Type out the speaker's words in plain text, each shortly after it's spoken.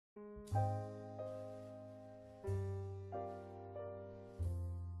Hi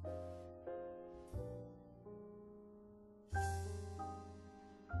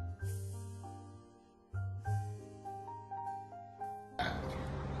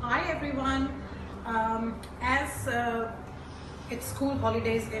everyone. As it's school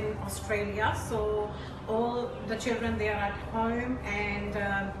holidays in Australia, so all the children, they are at home, and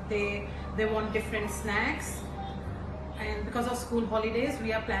they want different snacks. And because of school holidays,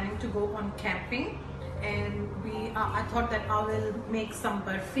 we are planning to go on camping, and I thought that I will make some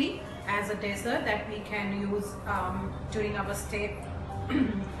burfi as a dessert that we can use during our stay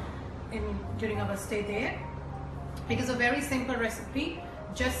there. It is a very simple recipe,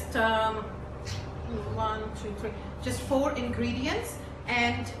 just just 4 ingredients,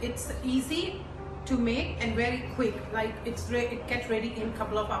 and it's easy to make and very quick. Like it gets ready in a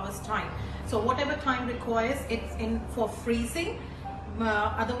couple of hours time. So whatever time requires, it's in for freezing.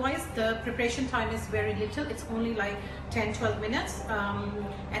 Otherwise the preparation time is very little. It's only like 10-12 minutes,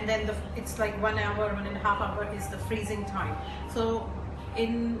 and then it's like 1 hour, 1.5 hours is the freezing time. So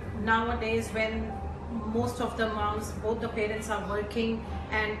in nowadays, when most of the moms, both the parents are working,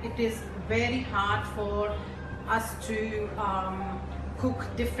 and it is very hard for us to cook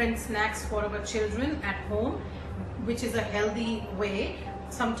different snacks for our children at home, which is a healthy way.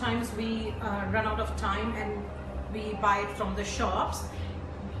 Sometimes we run out of time and we buy it from the shops,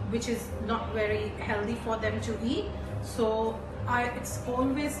 which is not very healthy for them to eat. So it's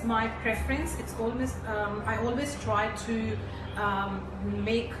always my preference. I always try to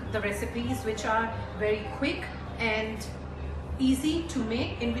make the recipes which are very quick and easy to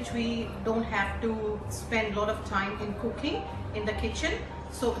make, in which we don't have to spend a lot of time in cooking in the kitchen.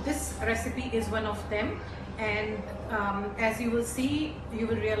 So this recipe is one of them, and as you will see, you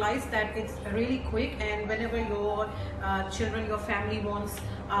will realize that it's really quick. And whenever your children, your family wants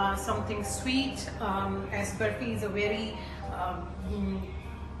something sweet, as burfi is a very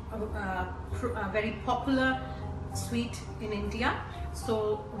popular sweet in India.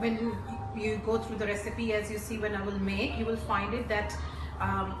 So when you go through the recipe, as you see when I will make, you will find it that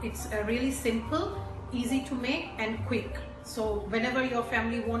it's really simple, easy to make and quick. So whenever your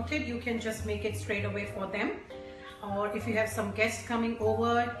family want it, you can just make it straight away for them. Or if you have some guests coming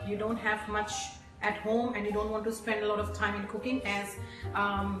over, you don't have much at home and you don't want to spend a lot of time in cooking, as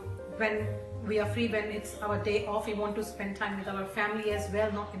when we are free, when it's our day off, we want to spend time with our family as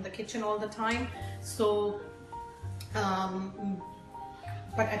well, not in the kitchen all the time. So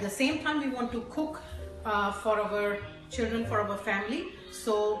but at the same time, we want to cook for our children, for our family.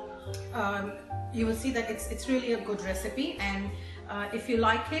 So you will see that it's really a good recipe, and if you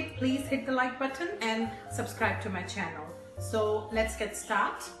like it, please hit the like button and subscribe to my channel. So let's get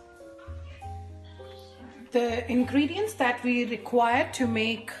started. The ingredients that we require to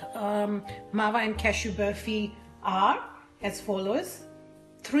make Mawa and Cashew Burfi are as follows: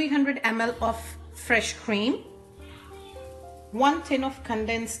 300 ml of fresh cream, 1 tin of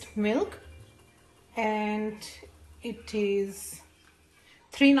condensed milk, and it is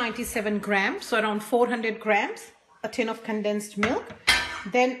 397 grams, so around 400 grams, a tin of condensed milk.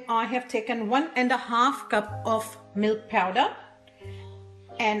 Then I have taken 1.5 cup of milk powder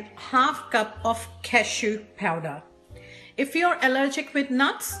and ½ cup of cashew powder. If you're allergic with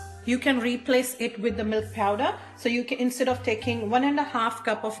nuts, you can replace it with the milk powder. So you can, instead of taking 1.5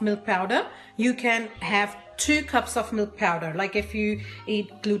 cup of milk powder, you can have 2 cups of milk powder, like if you eat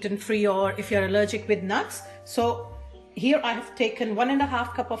gluten-free or if you're allergic with nuts. So here I have taken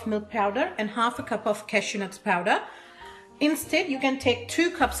 1.5 cup of milk powder and ½ cup of cashew nuts powder. Instead, you can take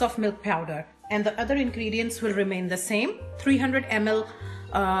 2 cups of milk powder, and the other ingredients will remain the same: 300 ml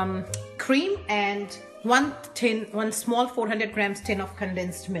cream and one small 400 grams tin of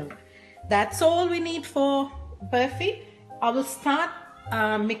condensed milk. That's all we need for burfi. I will start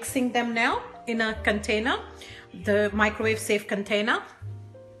mixing them now in a container, the microwave safe container.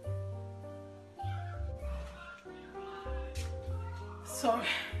 So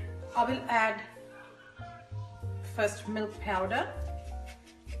I will add first milk powder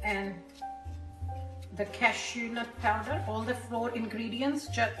and the cashew nut powder, all the 4 ingredients.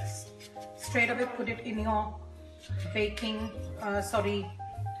 Just straight away put it in your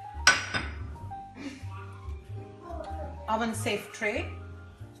oven safe tray.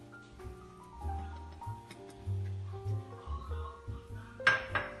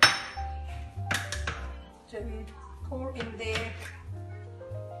 Then pour in there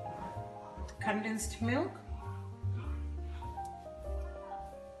condensed milk,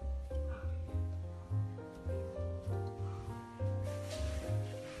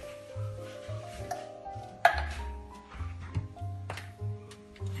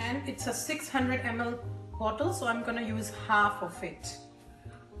 and it's a 600 ml bottle, so I'm gonna use half of it.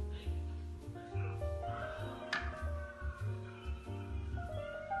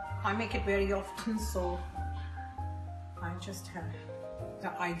 I make it very often, so I just have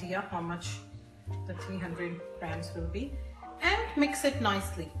the idea how much the 300 grams will be, and mix it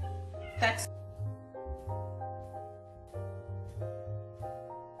nicely. That's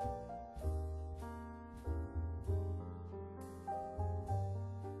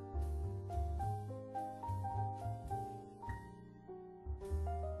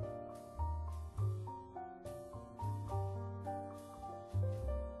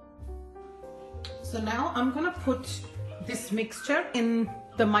So now I'm gonna put this mixture in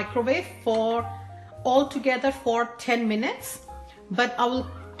the microwave for altogether for 10 minutes, but I will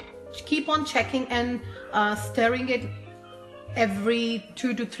keep on checking and stirring it every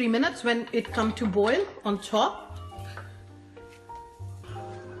 2 to 3 minutes when it comes to boil on top.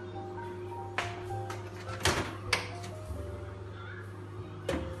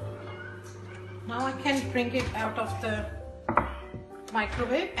 Now I can bring it out of the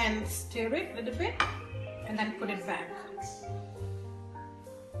microwave and stir it a little bit and then put it back.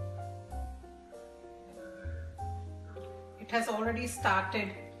 It has already started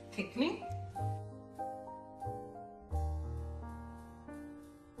thickening.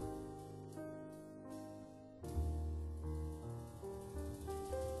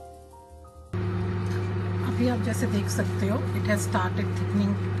 अभी आप जैसे देख सकते हो, it has started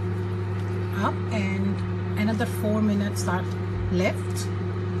thickening up and another 4 minutes are left,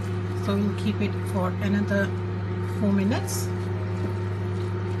 so we'll keep it for another 4 minutes.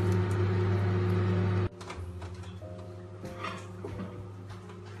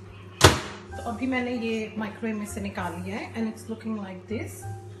 तो अभी मैंने ये माइक्रोवेव में से निकाल लिया है and it's looking like this.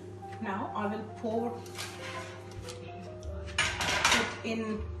 Now I will pour it in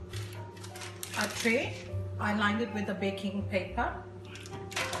a tray. I lined it with a baking paper.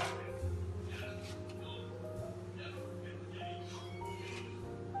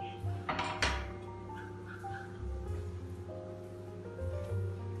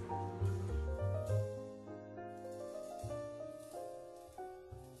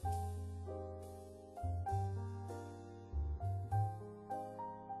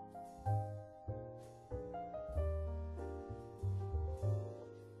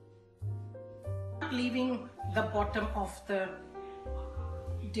 Leaving the bottom of the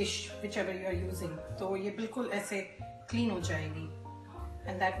dish, whichever you are using, तो ये बिल्कुल ऐसे clean हो जाएगी,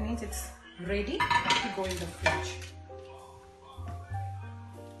 and that means it's ready to go in the fridge.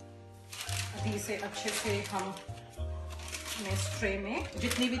 अभी इसे अच्छे से हम इस ट्रे में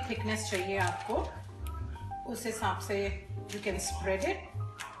जितनी भी thickness चाहिए आपको उस हिसाब से you can spread it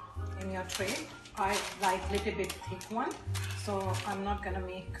in your tray. I like little bit thick one, so I'm not gonna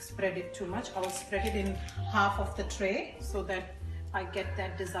spread it too much. I will spread it in half of the tray so that I get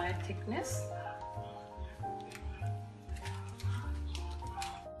that desired thickness.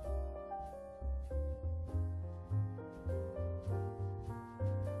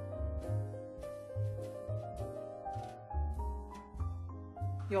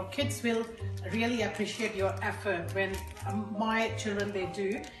 Your kids will really appreciate your effort when my children, they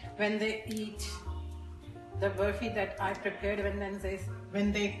do, when they eat the burfi that I prepared,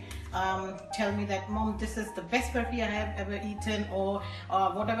 when they tell me that, Mom, this is the best burfi I have ever eaten, or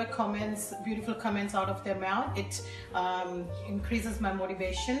whatever comments, beautiful comments out of their mouth, it increases my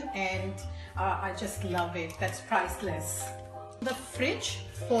motivation, and I just love it. That's priceless. The fridge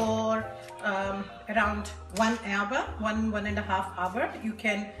for around 1 hour, one and a half hour. You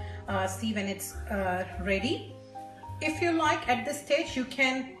can see when it's ready. If you like, at this stage you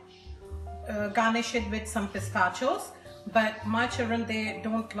can garnish it with some pistachios, but my children, they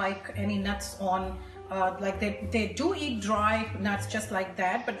don't like any nuts on, like they do eat dry nuts just like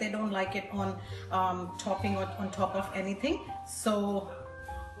that, but they don't like it on topping or on top of anything. So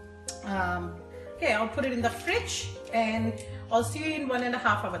okay, I'll put it in the fridge and I'll see you in 1.5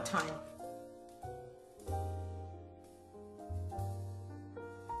 hour time.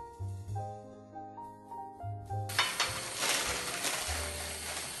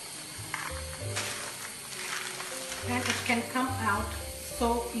 And it can come out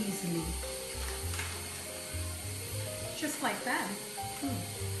so easily, just like that.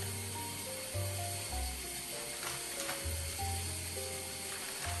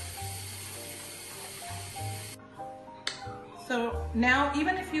 So now,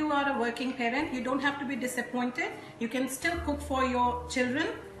 even if you are a working parent, you don't have to be disappointed. You can still cook for your children,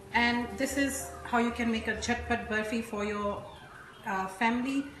 and this is how you can make a chatpat burfi for your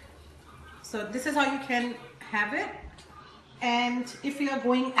family. So this is how you can have it. And if you are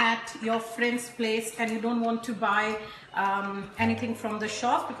going at your friend's place and you don't want to buy anything from the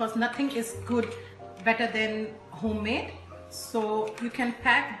shop, because nothing is better than homemade, so you can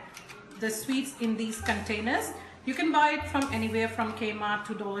pack the sweets in these containers. You can buy it from anywhere, from Kmart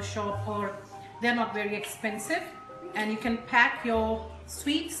to Dollar Shop, or they're not very expensive, and you can pack your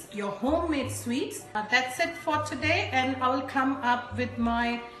sweets, your homemade sweets. That's it for today, and I will come up with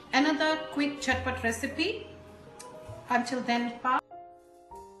my another quick chatpat recipe. Until then, bye.